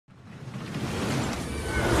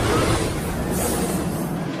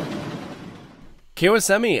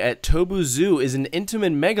Kawasemi at Tobu Zoo is an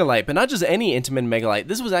Intamin Mega-Lite, but not just any Intamin Mega-Lite.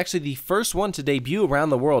 This was actually the first one to debut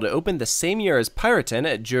around the world. It opened the same year as Piraten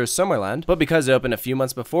at Jura Sommerland, but because it opened a few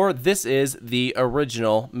months before, this is the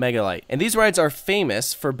original Mega-Lite. And these rides are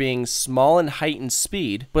famous for being small in height and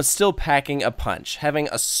speed, but still packing a punch, having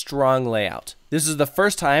a strong layout. This is the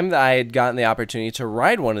first time that I had gotten the opportunity to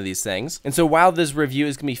ride one of these things, and so while this review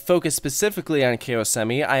is going to be focused specifically on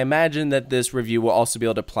Kawasemi, I imagine that this review will also be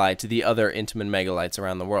able to apply to the other Intamin Mega-Lites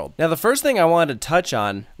around the world. Now, the first thing I wanted to touch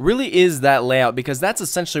on really is that layout, because that's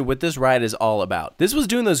essentially what this ride is all about. This was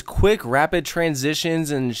doing those quick, rapid transitions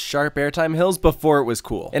and sharp airtime hills before it was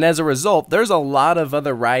cool, and as a result, there's a lot of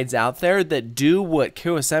other rides out there that do what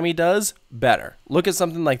Kawasemi does better. Look at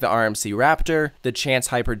something like the RMC Raptor, the Chance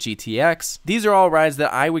Hyper GTX. These are all rides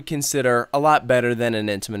that I would consider a lot better than an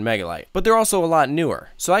Intamin Mega-Lite, but they're also a lot newer.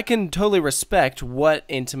 So I can totally respect what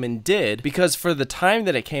Intamin did, because for the time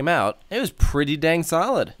that it came out, it was pretty dang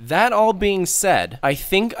solid. That all being said, I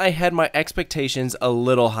think I had my expectations a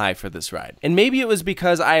little high for this ride. And maybe it was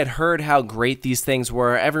because I had heard how great these things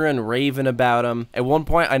were, everyone raving about them. At one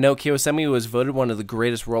point, I know Kawasemi was voted one of the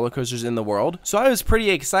greatest roller coasters in the world, so I was pretty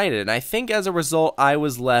excited, and I think as a result, I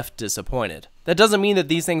was left disappointed. That doesn't mean that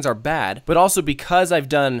these things are bad, but also because I've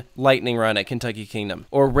done Lightning Run at Kentucky Kingdom,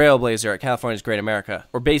 or Railblazer at California's Great America,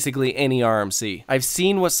 or basically any RMC. I've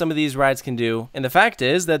seen what some of these rides can do, and the fact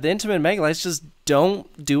is that the Intamin Mega-Lites just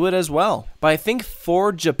don't do it as well. But I think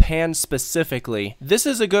for Japan specifically, this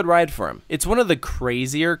is a good ride for them. It's one of the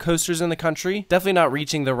crazier coasters in the country, definitely not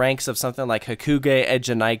reaching the ranks of something like Hakuge,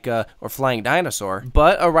 Ejinaika, or Flying Dinosaur,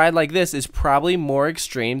 but a ride like this is probably more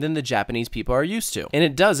extreme than the Japanese people are used to, and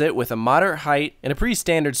it does it with a moderate height and a pretty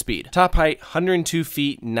standard speed. Top height, 102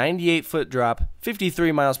 feet, 98-foot drop,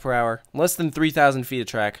 53 miles per hour, less than 3,000 feet of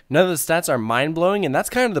track. None of the stats are mind-blowing, and that's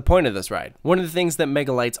kind of the point of this ride. One of the things that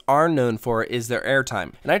Mega-Lites are known for is their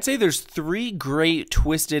airtime, and I'd say there's 3 great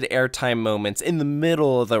twisted airtime moments in the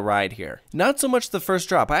middle of the ride here. Not so much the first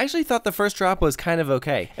drop. I actually thought the first drop was kind of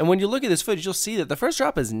okay, and when you look at this footage, you'll see that the first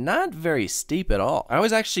drop is not very steep at all. I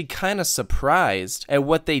was actually kind of surprised at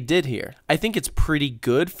what they did here. I think it's pretty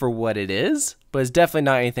good for what it is, but it's definitely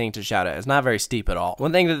not anything to shout at. It's not very steep at all.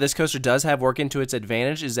 One thing that this coaster does have working to its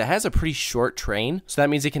advantage is it has a pretty short train, so that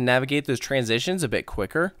means it can navigate those transitions a bit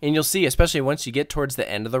quicker. And you'll see, especially once you get towards the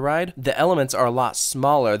end of the ride, the elements are a lot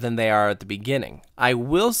smaller than they are at the beginning. I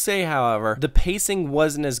will say, however, the pacing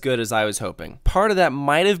wasn't as good as I was hoping. Part of that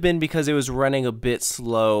might have been because it was running a bit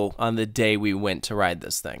slow on the day we went to ride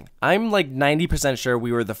this thing. I'm like 90% sure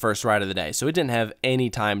we were the first ride of the day, so it didn't have any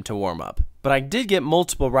time to warm up. But I did get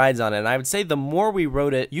multiple rides on it, and I would say the more we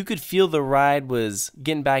rode it, you could feel the ride was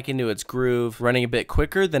getting back into its groove, running a bit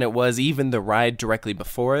quicker than it was even the ride directly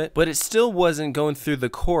before it, but it still wasn't going through the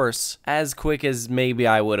course as quick as maybe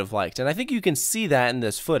I would have liked, and I think you can see that in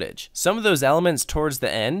this footage. Some of those elements towards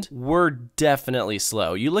the end were definitely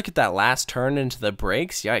slow. You look at that last turn into the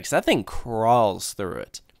brakes, yikes, that thing crawls through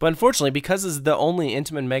it. But unfortunately, because this is the only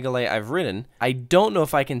Intamin Mega-Lite I've ridden, I don't know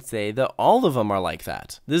if I can say that all of them are like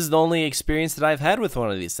that. This is the only experience that I've had with one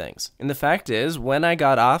of these things. And the fact is, when I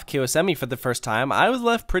got off Kawasemi for the first time, I was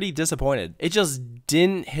left pretty disappointed. It just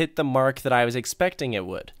didn't hit the mark that I was expecting it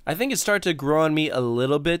would. I think it started to grow on me a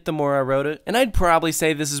little bit the more I rode it, and I'd probably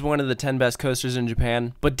say this is one of the 10 best coasters in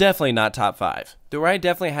Japan, but definitely not top 5. The ride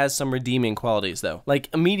definitely has some redeeming qualities though. Like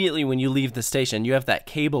immediately when you leave the station, you have that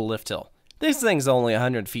cable lift hill. This thing's only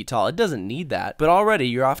 100 feet tall. It doesn't need that. But already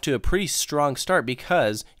you're off to a pretty strong start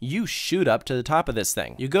because you shoot up to the top of this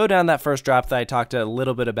thing. You go down that first drop that I talked a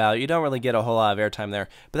little bit about. You don't really get a whole lot of airtime there.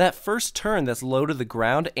 But that first turn that's low to the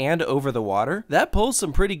ground and over the water, that pulls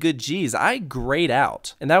some pretty good G's. I grayed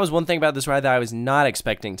out. And that was one thing about this ride that I was not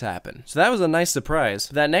expecting to happen. So that was a nice surprise.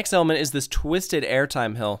 That next element is this twisted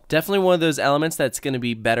airtime hill. Definitely one of those elements that's going to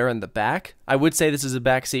be better in the back. I would say this is a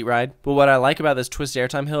backseat ride. But what I like about this twisted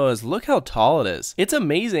airtime hill is look how tall it is. It's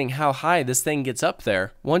amazing how high this thing gets up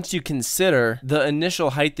there once you consider the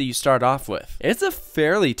initial height that you start off with. It's a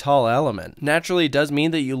fairly tall element. Naturally, it does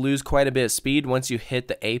mean that you lose quite a bit of speed once you hit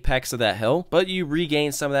the apex of that hill, but you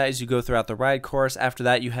regain some of that as you go throughout the ride course. After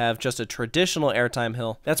that, you have just a traditional airtime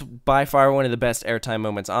hill. That's by far one of the best airtime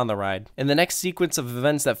moments on the ride. And the next sequence of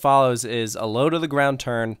events that follows is a low to the ground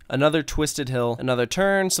turn, another twisted hill, another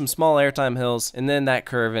turn, some small airtime hills, and then that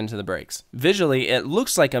curve into the brakes. Visually, it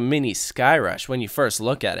looks like a mini sky Skyrush when you first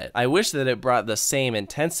look at it. I wish that it brought the same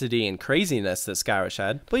intensity and craziness that Skyrush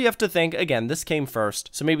had, but you have to think, again, this came first,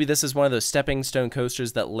 so maybe this is one of those stepping stone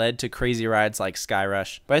coasters that led to crazy rides like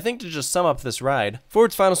Skyrush. But I think to just sum up this ride, for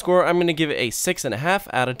its final score, I'm going to give it a 6.5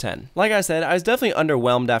 out of 10. Like I said, I was definitely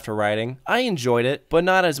underwhelmed after riding. I enjoyed it, but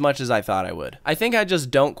not as much as I thought I would. I think I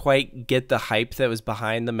just don't quite get the hype that was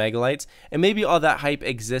behind the Mega-Lites, and maybe all that hype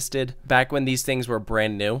existed back when these things were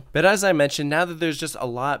brand new. But as I mentioned, now that there's just a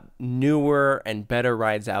lot newer and better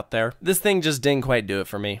rides out there, this thing just didn't quite do it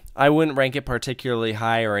for me. I wouldn't rank it particularly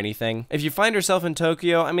high or anything. If you find yourself in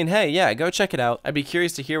Tokyo, I mean, hey, yeah, go check it out. I'd be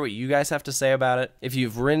curious to hear what you guys have to say about it. If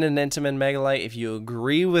you've ridden an Intamin Mega-Lite, if you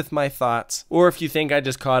agree with my thoughts, or if you think I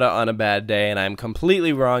just caught it on a bad day and I'm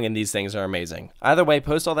completely wrong and these things are amazing. Either way,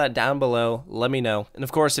 post all that down below, let me know. And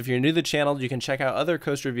of course, if you're new to the channel, you can check out other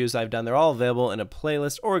coaster reviews I've done. They're all available in a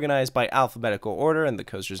playlist organized by alphabetical order and the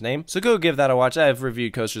coaster's name. So go give that a watch. I've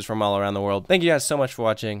reviewed coasters from all around the world. Thank you guys so much for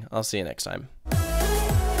watching. I'll see you next time.